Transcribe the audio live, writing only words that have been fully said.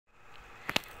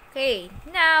Okay,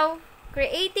 now,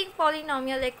 creating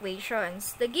polynomial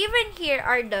equations. The given here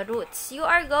are the roots. You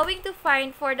are going to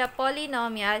find for the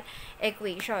polynomial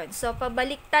equation. So,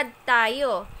 pabaliktad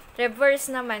tayo.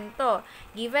 Reverse naman to.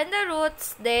 Given the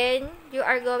roots, then you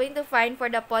are going to find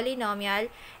for the polynomial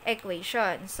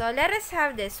equation. So, let us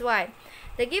have this one.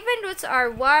 The given roots are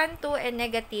 1, 2, and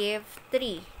negative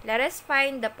 3. Let us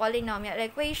find the polynomial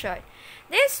equation.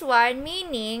 This one,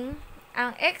 meaning,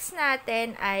 ang x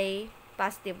natin ay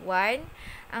positive 1.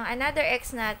 Ang another x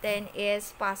natin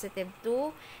is positive 2.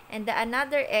 And the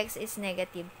another x is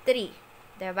negative 3.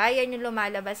 Diba? Yan yung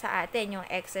lumalabas sa atin, yung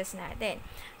x's natin.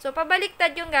 So,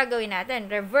 pabaliktad yung gagawin natin.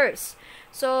 Reverse.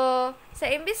 So, sa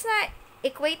imbis na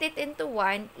equate it into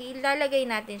 1, ilalagay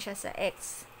natin siya sa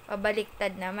x.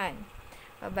 Pabaliktad naman.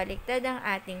 Pabaliktad ang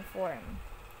ating form.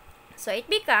 So, it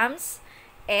becomes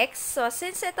x. So,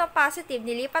 since ito positive,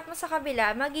 nilipat mo sa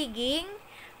kabila, magiging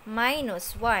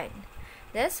minus 1.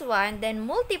 This one, then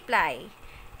multiply.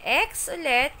 X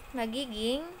ulit,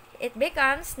 magiging, it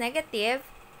becomes negative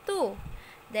 2.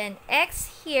 Then,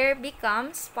 x here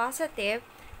becomes positive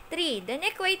 3. Then,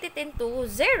 equate it into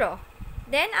 0.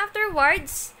 Then,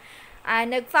 afterwards,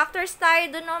 nag-factors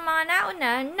tayo dun ng mga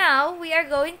nauna. Now, we are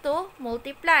going to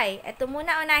multiply. Ito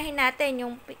muna, unahin natin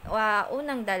yung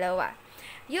unang dalawa.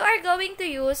 You are going to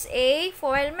use a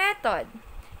FOIL method.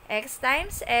 X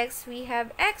times x, we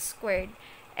have x squared.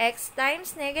 X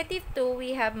times negative 2,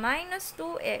 we have minus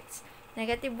 2x.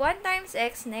 Negative 1 times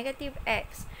x, negative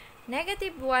x.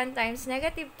 Negative 1 times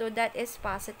negative 2, that is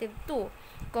positive 2.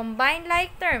 Combine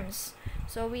like terms.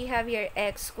 So, we have here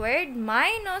x squared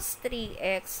minus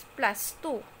 3x plus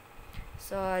 2.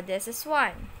 So, this is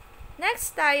 1.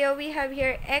 Next tayo, we have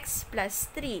here x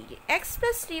plus 3. X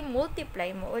plus 3,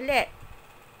 multiply mo ulit.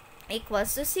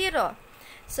 Equals to 0.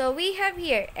 So, we have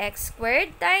here x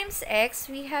squared times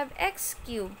x, we have x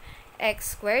cubed.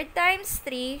 X squared times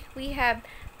 3, we have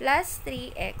plus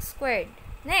 3x squared.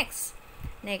 Next,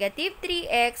 negative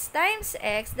 3x times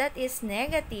x, that is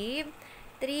negative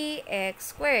 3x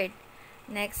squared.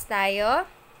 Next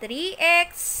tayo,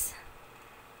 3x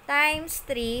times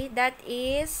 3, that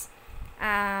is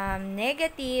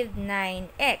negative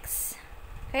 9x.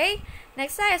 Okay?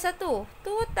 Next tayo sa 2.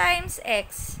 2 times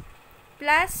x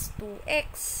plus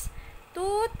 2x.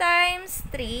 2 times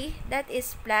 3, that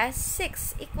is plus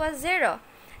 6, equals 0.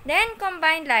 Then,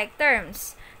 combine like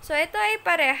terms. So, ito ay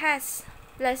parehas.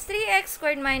 Plus 3x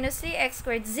squared minus 3x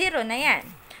squared, 0 na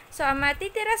yan. So, ang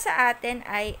matitira sa atin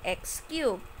ay x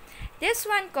cubed. This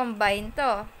one, combine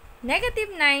to.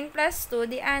 Negative 9 plus 2,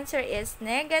 the answer is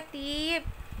negative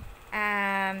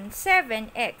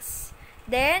 7x.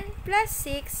 Then, plus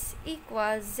 6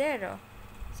 equals 0.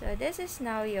 So, this is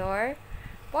now your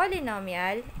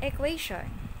polynomial equation.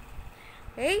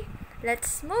 Okay?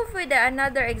 Let's move with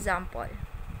another example.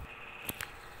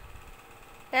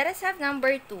 Let us have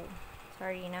number 2.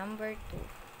 Number 2.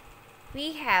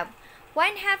 We have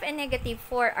 1/2 and negative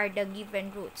 4 are the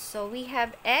given roots. So, we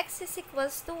have x is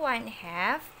equals to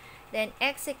 1/2, then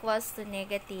x equals to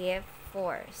negative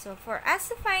 4. So, for us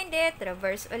to find it,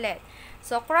 reverse ulit.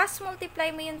 So,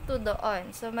 cross-multiply mo yung 2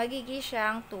 doon. So, magiging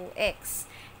siyang 2x.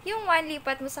 Yung 1,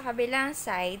 lipat mo sa kabilang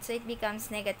side, so it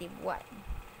becomes negative 1.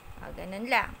 Ganun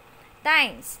lang.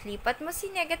 Times, lipat mo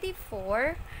si negative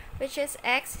 4, which is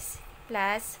x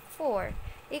plus 4,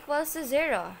 equals to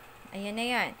 0. Ayan na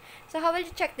yan. So, how will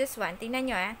you check this one?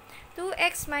 Tingnan nyo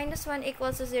 2x minus 1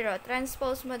 equals to 0.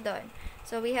 Transpose mo doon.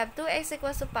 So, we have 2x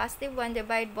equals to positive 1.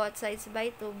 Divide both sides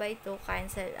by 2. By 2,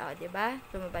 cancel out. Diba?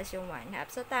 Lumabas yung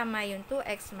 1/2. So, tama yung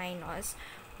 2x minus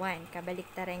 1.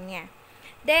 Kabaliktaran niya.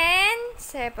 Then,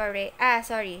 separate.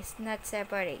 Not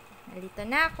separate. Nalito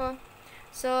na ako.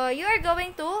 So, you are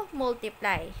going to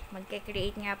multiply.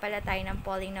 Magka-create nga pala tayo ng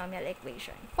polynomial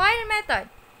equation. FOIL method.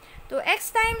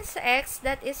 2x times x,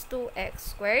 that is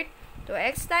 2x squared.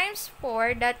 2x times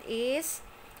 4, that is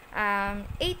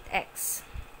 8x.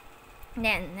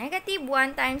 Then, negative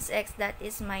 1 times x, that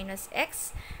is minus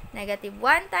x. Negative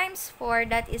 1 times 4,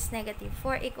 that is negative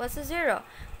 4, equals to 0.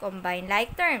 Combine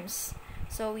like terms.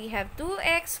 So, we have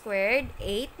 2x squared,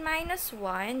 8 minus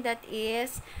 1, that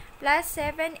is plus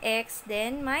 7x,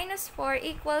 then minus 4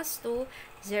 equals to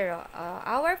 0.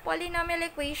 Our polynomial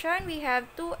equation, we have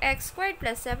 2x squared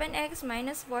plus 7x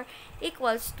minus 4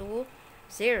 equals to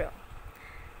 0.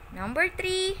 Number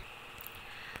 3,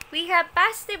 we have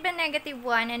positive and negative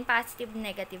 1 and positive and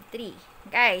negative 3.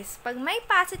 Guys, pag may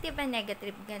positive and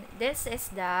negative, this is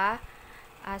the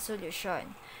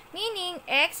solution. Meaning,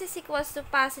 x is equals to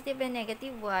positive and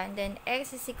negative 1, then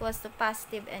x is equals to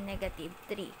positive and negative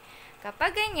 3.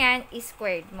 Kapag ganyan, is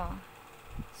squared mo.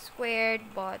 Squared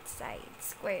both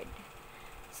sides. Squared.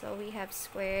 So, we have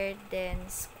squared, then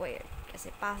squared.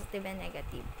 Kasi positive and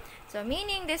negative. So,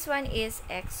 meaning this one is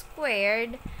x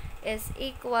squared is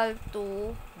equal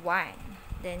to 1.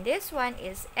 Then, this one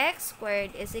is x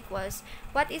squared is equals,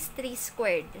 what is 3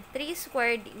 squared? 3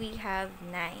 squared, we have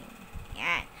 9.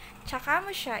 Yan. Tsaka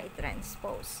mo siya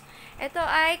i-transpose. Ito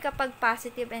ay kapag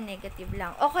positive and negative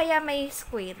lang. O kaya may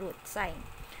square root sign.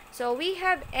 So, we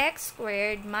have x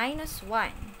squared minus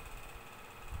 1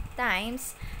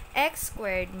 times x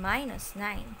squared minus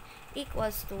 9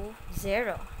 equals to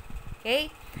 0.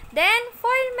 Okay? Then,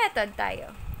 FOIL method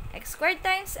tayo. X squared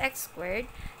times x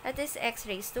squared, that is x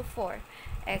raised to 4.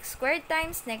 X squared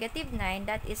times negative 9,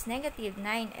 that is negative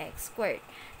 9x squared.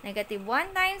 Negative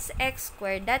 1 times x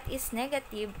squared, that is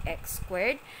negative x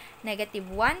squared. Negative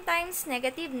 1 times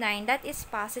negative 9, that is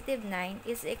positive 9,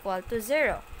 is equal to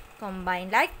 0.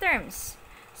 Combine like terms.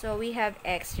 So, we have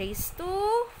x raised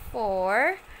to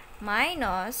 4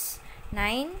 minus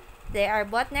 9. They are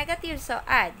both negative, so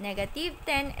add negative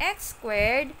 10x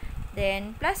squared,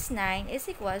 then plus 9 is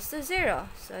equals to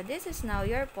 0. So, this is now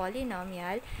your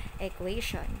polynomial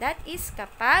equation. That is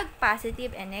kapag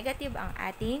positive and negative ang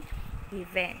ating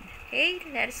given. Okay,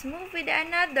 let's move with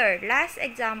another. Last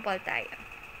example tayo.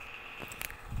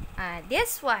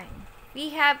 This one,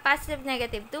 we have positive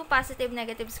negative 2, positive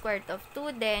negative square root of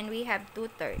 2, then we have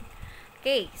 2/3.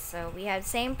 Okay, so we have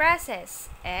same process.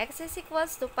 X is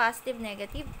equals to positive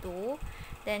negative 2.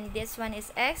 Then this one is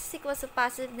x is equals to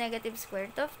positive negative square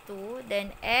root of 2.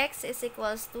 Then x is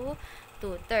equals to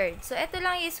 2/3. So, ito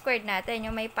lang yung squared natin.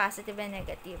 Yung may positive and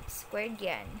negative. Squared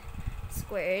yan.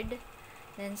 Squared.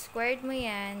 Then, squared mo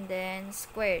yan. Then,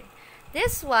 squared.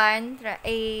 This one,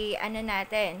 ano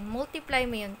natin, multiply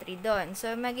mo yung 3 doon.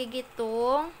 So,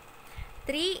 magigitong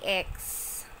 3x.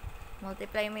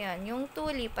 Multiply mo yun. Yung 2,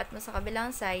 lipat mo sa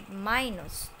kabilang side,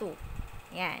 minus 2.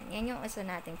 Yan. Yan yung isa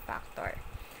nating factor.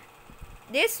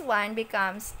 This one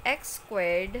becomes x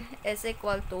squared is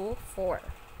equal to 4.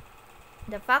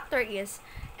 The factor is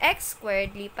x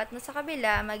squared, lipat mo sa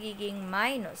kabila, magiging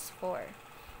minus 4.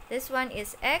 This one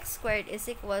is x squared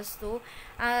is equals to,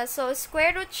 so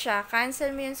square root siya,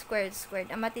 cancel mo yung squared,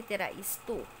 ang matitira is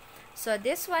 2. So,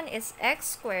 this one is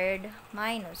x squared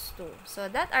minus 2. So,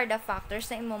 that are the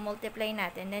factors na i-multiply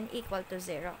natin, then equal to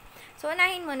 0. So,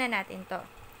 unahin muna natin to.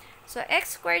 So,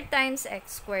 x squared times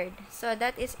x squared. So,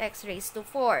 that is x raised to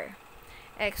 4.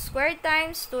 X squared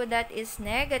times 2, that is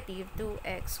negative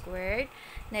 2x squared.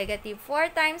 Negative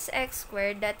 4 times x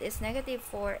squared, that is negative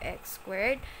 4x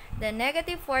squared. Then,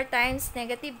 negative 4 times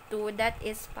negative 2, that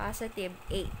is positive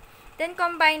 8. Then,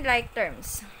 combine like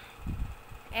terms.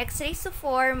 X raised to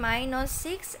 4 minus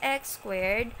 6x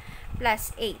squared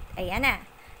plus 8. Ayan na.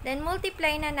 Then,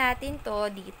 multiply na natin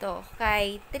to dito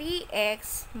kay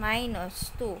 3x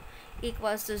minus 2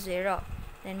 equals to 0.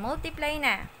 Then, multiply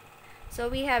na. So,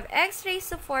 we have x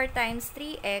raised to 4 times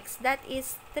 3x, that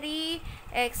is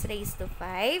 3x raised to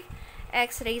 5.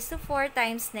 X raised to 4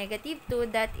 times negative 2,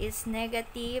 that is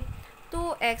negative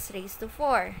 2x raised to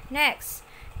 4. Next,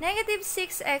 negative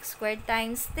 6x squared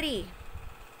times 3.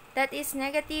 That is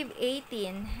negative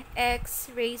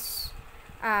 18x raised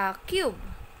cube.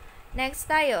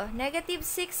 Next tayo, negative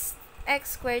 6x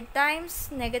squared times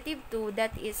negative 2,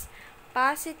 that is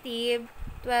positive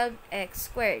 12x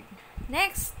squared.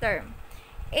 Next term,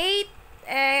 8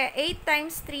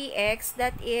 times 3x,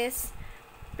 that is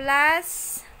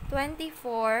plus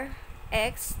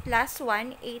 24x plus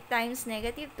 1. 8 times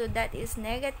negative 2, that is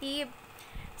negative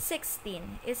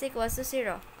 16 is equals to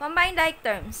 0. Combine like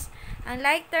terms. Ang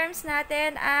like terms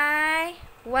natin ay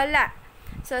wala.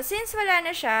 So, since wala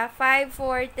na siya, 5,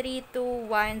 4, 3, 2,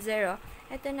 1, 0.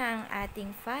 Ito na ang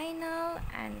ating final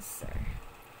answer.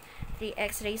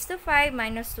 3x raised to 5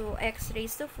 minus 2x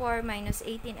raised to 4 minus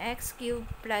 18x cubed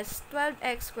plus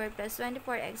 12x squared plus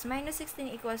 24x minus 16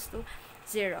 equals to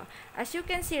 0. As you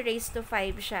can see, raised to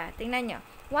 5 siya. Tingnan nyo.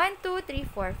 1, 2, 3,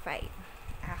 4, 5.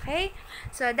 Okay?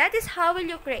 So, that is how will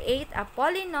you create a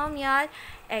polynomial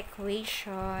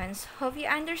equations. Hope you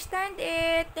understand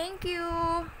it. Thank you.